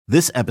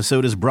This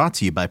episode is brought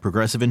to you by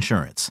Progressive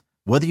Insurance.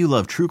 Whether you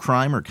love true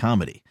crime or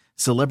comedy,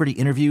 celebrity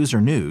interviews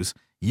or news,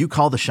 you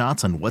call the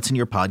shots on what's in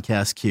your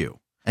podcast queue.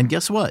 And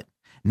guess what?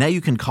 Now you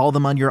can call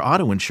them on your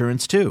auto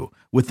insurance too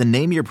with the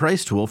Name Your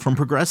Price tool from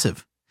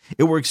Progressive.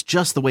 It works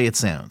just the way it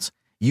sounds.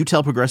 You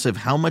tell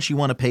Progressive how much you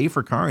want to pay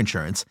for car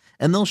insurance,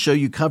 and they'll show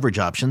you coverage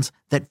options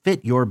that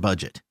fit your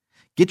budget.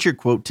 Get your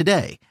quote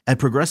today at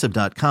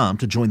Progressive.com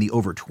to join the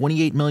over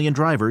 28 million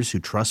drivers who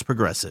trust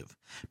Progressive.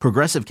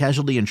 Progressive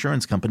Casualty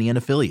Insurance Company and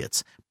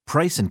Affiliates.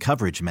 Price and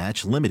coverage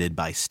match limited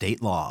by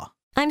state law.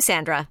 I'm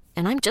Sandra,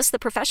 and I'm just the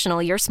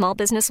professional your small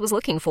business was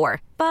looking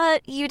for.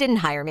 But you didn't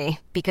hire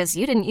me because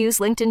you didn't use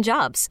LinkedIn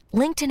Jobs.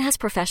 LinkedIn has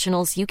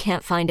professionals you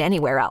can't find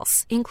anywhere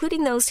else,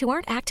 including those who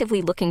aren't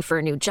actively looking for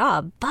a new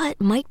job, but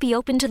might be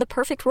open to the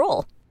perfect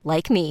role,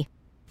 like me.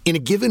 In a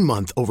given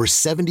month, over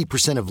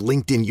 70% of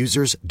LinkedIn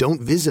users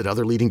don't visit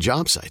other leading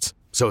job sites.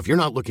 So if you're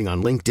not looking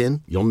on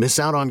LinkedIn, you'll miss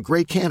out on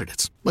great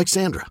candidates like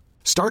Sandra.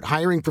 Start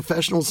hiring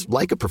professionals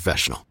like a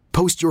professional.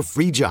 Post your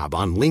free job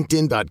on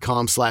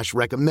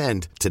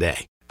linkedin.com/recommend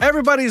today.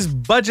 Everybody's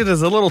budget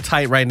is a little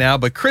tight right now,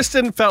 but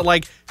Kristen felt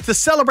like to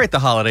celebrate the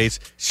holidays,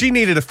 she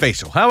needed a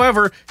facial.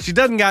 However, she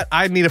doesn't got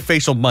I need a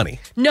facial money.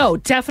 No,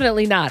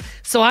 definitely not.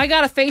 So I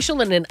got a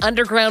facial in an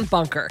underground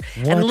bunker.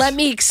 What? And let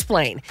me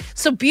explain.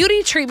 So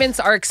beauty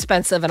treatments are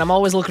expensive, and I'm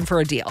always looking for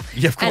a deal.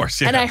 Yeah, of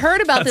course. And I heard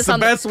about this That's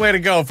on the best way to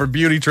go for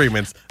beauty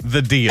treatments,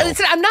 the deal.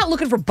 I'm not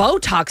looking for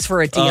Botox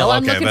for a deal. Oh, okay,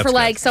 I'm looking for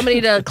that's good. somebody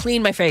to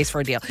clean my face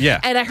for a deal. Yeah.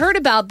 And I heard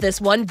about this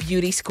one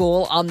beauty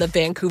school on the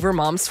Vancouver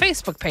Moms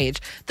Facebook page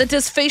that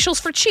does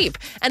facials for cheap.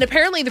 And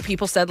apparently the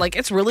people said,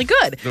 it's really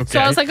good. Okay. So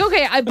I was like,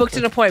 okay, I booked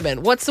an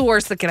appointment. What's the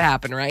worst that could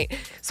happen, right?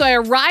 So I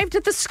arrived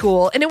at the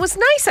school, and it was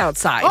nice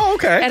outside. Oh,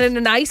 okay. And in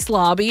a nice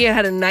lobby. It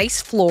had a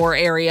nice floor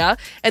area.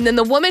 And then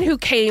the woman who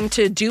came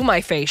to do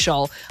my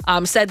facial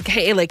said,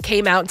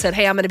 came out and said,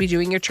 hey, I'm going to be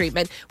doing your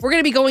treatment. We're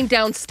going to be going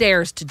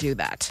downstairs to do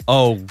that.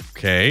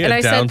 Okay, And I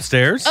said,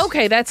 downstairs?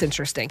 Okay, that's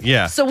interesting.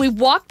 Yeah. So we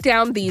walked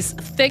down these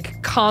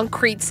thick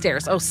concrete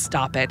stairs. Oh,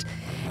 stop it.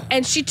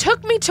 And she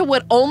took me to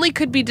what only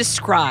could be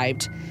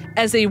described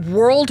as a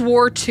World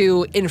War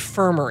II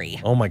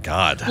infirmary. Oh, my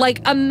God.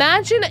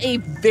 Imagine a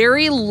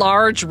very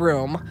large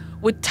room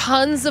with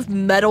tons of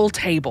metal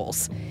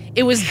tables.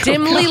 It was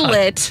dimly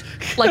lit.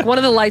 One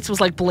of the lights was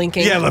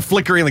blinking. Yeah, the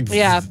flickering.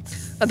 Yeah.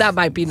 That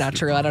might be not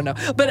true. I don't know.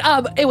 But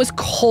it was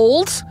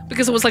cold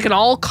because it was an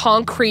all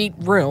concrete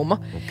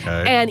room.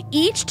 Okay. And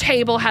each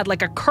table had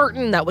a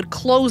curtain that would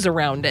close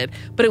around it.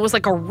 But it was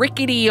a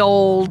rickety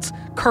old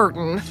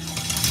curtain.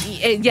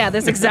 Yeah,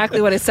 that's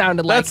exactly what it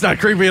sounded like. That's not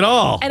creepy at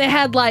all. And it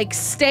had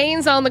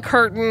stains on the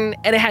curtain,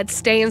 and it had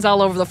stains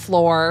all over the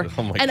floor.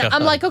 Oh my and God.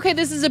 I'm like, okay,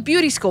 this is a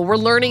beauty school. We're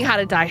learning how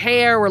to dye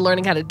hair. We're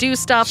learning how to do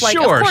stuff.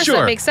 Sure, of course sure.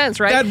 that makes sense,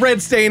 right? That red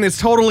stain is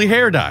totally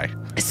hair dye.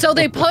 So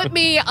they put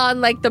me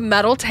on the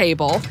metal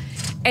table,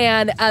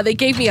 and they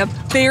gave me a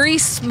very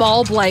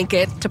small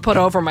blanket to put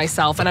over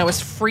myself, and I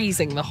was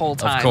freezing the whole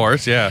time. Of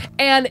course, yeah.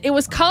 And it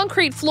was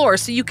concrete floor,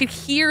 so you could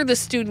hear the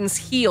students'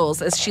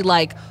 heels as she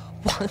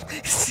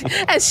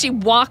as she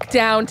walked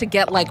down to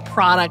get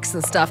products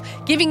and stuff,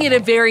 giving it a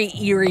very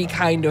eerie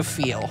kind of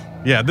feel.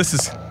 Yeah, this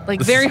is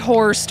very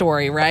horror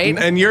story, right?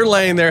 And you're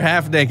laying there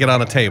half naked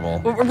on a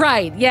table.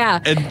 Right, yeah.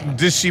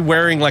 And is she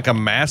wearing a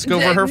mask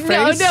over her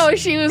face? No,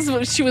 she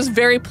was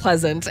very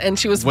pleasant, and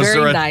she was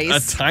very there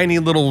nice. A tiny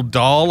little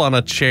doll on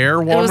a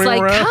chair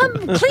wandering around?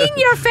 It was come clean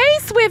your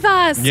face with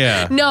us.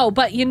 Yeah. No,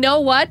 but you know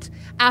what?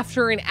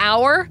 After an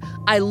hour,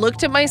 I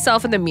looked at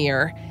myself in the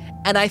mirror,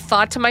 and I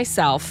thought to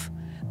myself,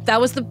 that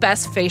was the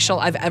best facial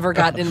I've ever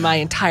gotten in my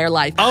entire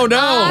life. Oh, no.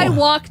 I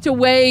walked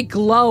away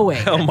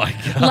glowing. Oh, my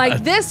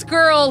God. This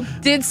girl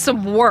did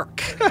some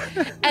work.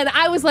 And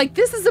I was like,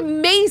 this is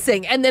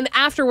amazing. And then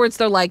afterwards,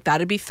 they're like,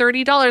 that'd be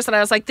 $30. And I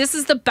was like, this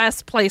is the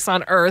best place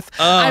on earth.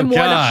 Oh, I'm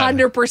God.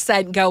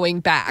 100% going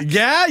back.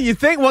 Yeah, you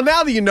think? Well,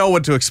 now that you know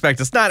what to expect,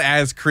 it's not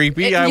as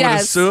creepy, I would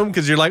assume,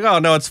 because you're like, oh,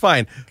 no, it's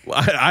fine.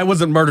 I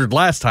wasn't murdered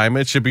last time.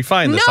 It should be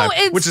fine this time.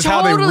 Which is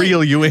how they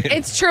reel you in.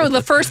 It's true.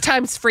 The first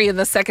time's free, and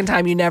the second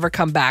time you never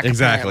come back.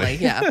 Exactly.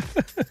 Yeah.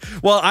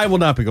 Well, I will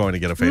not be going to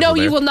get a facial. No,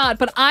 there. you will not,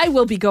 but I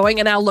will be going,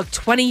 and I'll look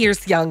 20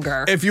 years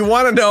younger. If you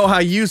want to know how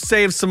you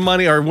save some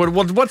money, or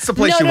what's the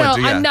place you went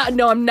to? Yeah. I'm not.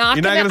 No, I'm not.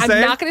 You're not I'm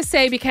not going to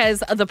say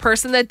because the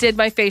person that did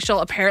my facial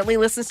apparently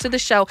listens to the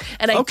show,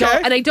 and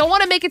I don't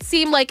want to make it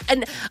seem like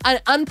an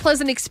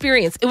unpleasant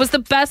experience. It was the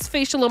best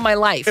facial of my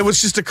life. It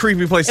was just a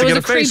creepy place to get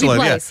a facial.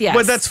 Yes.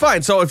 But that's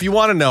fine. So if you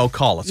want to know,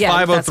 call us.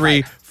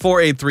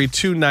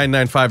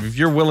 503-483-2995. If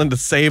you're willing to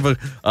save a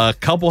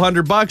couple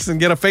 $100 and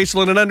get a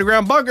facial in an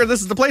underground bunker,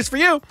 this is the place for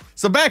you.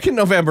 So back in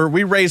November,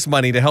 we raised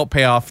money to help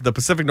pay off the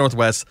Pacific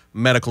Northwest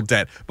medical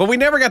debt. But we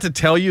never got to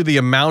tell you the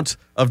amount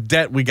of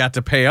debt we got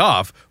to pay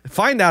off.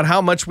 Find out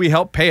how much we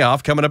helped pay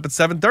off coming up at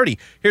 7:30.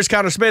 Here's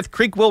Connor Smith,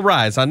 Creek Will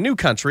Rise on New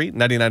Country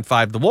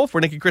 99.5 The Wolf. We're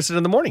Nick and Kristen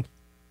in the morning.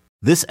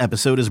 This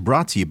episode is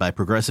brought to you by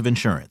Progressive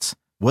Insurance.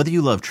 Whether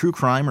you love true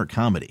crime or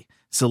comedy,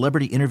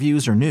 celebrity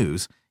interviews or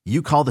news,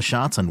 you call the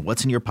shots on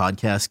what's in your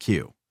podcast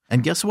queue.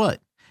 And guess what?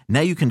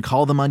 Now you can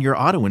call them on your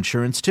auto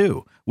insurance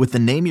too with the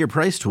Name Your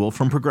Price tool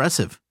from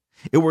Progressive.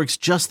 It works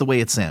just the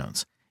way it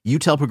sounds. You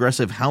tell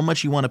Progressive how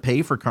much you want to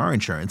pay for car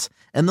insurance,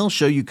 and they'll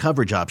show you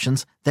coverage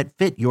options that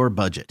fit your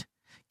budget.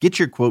 Get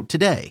your quote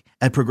today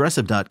at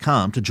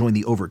Progressive.com to join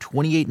the over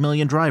 28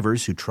 million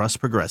drivers who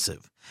trust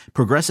Progressive.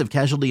 Progressive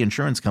Casualty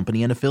Insurance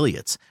Company and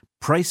Affiliates.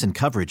 Price and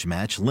coverage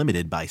match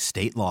limited by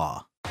state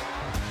law.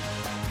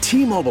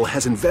 T-Mobile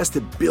has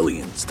invested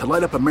billions to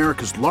light up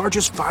America's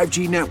largest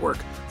 5G network,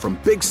 from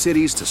big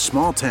cities to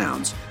small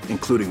towns,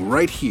 including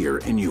right here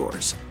in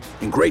yours.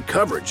 And great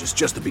coverage is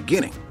just the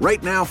beginning.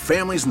 Right now,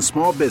 families and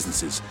small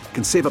businesses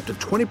can save up to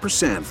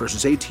 20%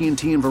 versus AT&T and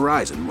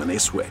Verizon when they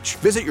switch.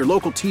 Visit your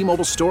local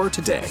T-Mobile store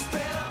today.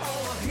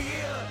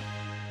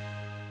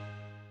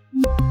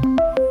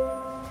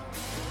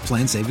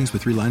 Plan savings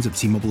with 3 lines of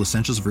T-Mobile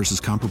Essentials versus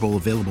comparable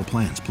available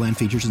plans. Plan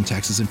features and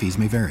taxes and fees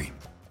may vary.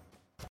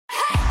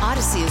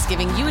 Odyssey is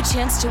giving you a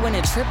chance to win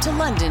a trip to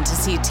London to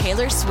see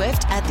Taylor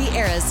Swift at the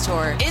Eras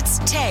Tour. It's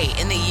Tay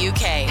in the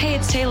UK. Hey,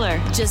 it's Taylor.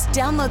 Just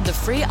download the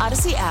free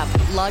Odyssey app,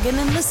 log in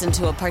and listen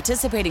to a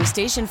participating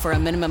station for a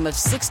minimum of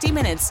 60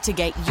 minutes to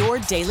get your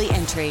daily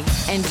entry.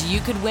 And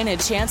you could win a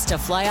chance to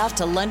fly off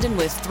to London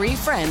with 3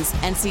 friends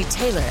and see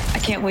Taylor. I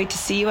can't wait to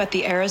see you at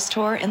the Eras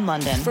Tour in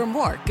London. For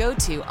more, go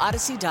to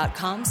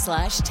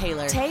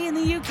odyssey.com/Taylor. Tay in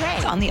the UK.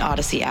 It's on the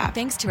Odyssey app.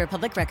 Thanks to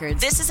Republic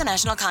Records. This is a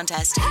national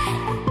contest.